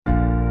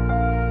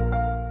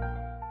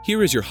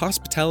Here is your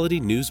Hospitality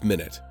News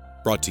Minute,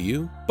 brought to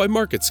you by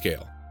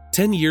MarketScale.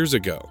 10 years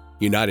ago,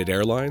 United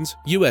Airlines,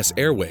 U.S.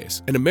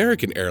 Airways, and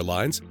American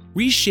Airlines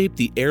reshaped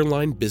the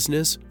airline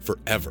business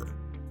forever.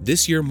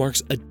 This year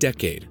marks a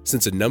decade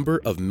since a number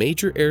of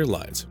major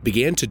airlines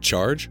began to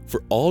charge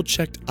for all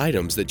checked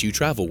items that you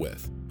travel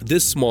with.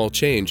 This small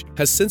change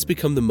has since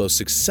become the most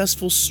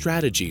successful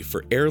strategy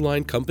for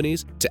airline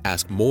companies to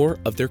ask more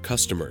of their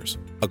customers.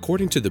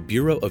 According to the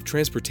Bureau of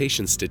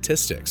Transportation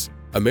Statistics,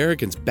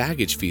 Americans'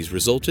 baggage fees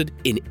resulted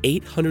in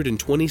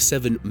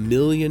 $827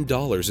 million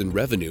in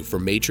revenue for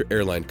major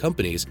airline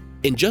companies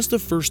in just the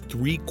first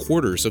 3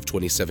 quarters of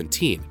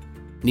 2017.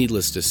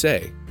 Needless to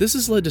say, this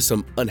has led to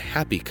some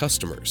unhappy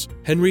customers.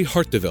 Henry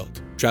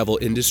Hartevelt, travel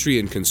industry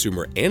and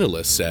consumer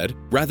analyst, said,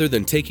 rather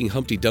than taking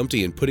Humpty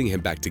Dumpty and putting him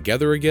back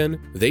together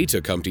again, they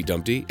took Humpty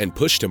Dumpty and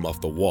pushed him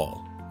off the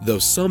wall. Though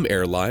some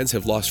airlines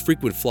have lost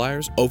frequent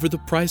flyers over the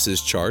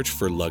prices charged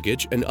for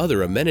luggage and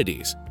other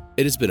amenities,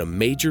 it has been a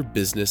major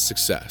business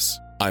success.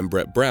 I'm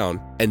Brett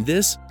Brown, and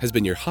this has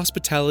been your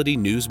Hospitality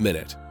News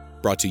Minute,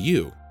 brought to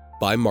you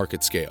by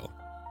MarketScale.